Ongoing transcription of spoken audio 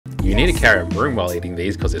You need to carry a broom while eating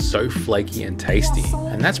these because it's so flaky and tasty.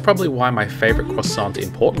 And that's probably why my favourite croissant in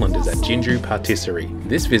Portland is at Jinju Patisserie.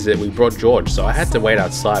 This visit we brought George, so I had to wait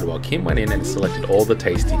outside while Kim went in and selected all the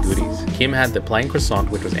tasty goodies. Kim had the plain croissant,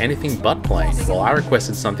 which was anything but plain, while I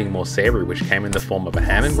requested something more savoury, which came in the form of a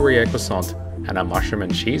ham and gruyere croissant and a mushroom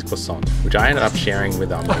and cheese croissant, which I ended up sharing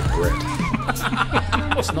with my bread.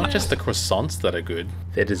 It's not just the croissants that are good,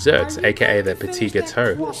 their desserts, aka their petit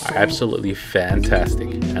gâteau, are absolutely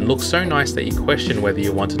fantastic and look so nice that you question whether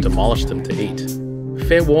you want to demolish them to eat.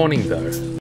 Fair warning though,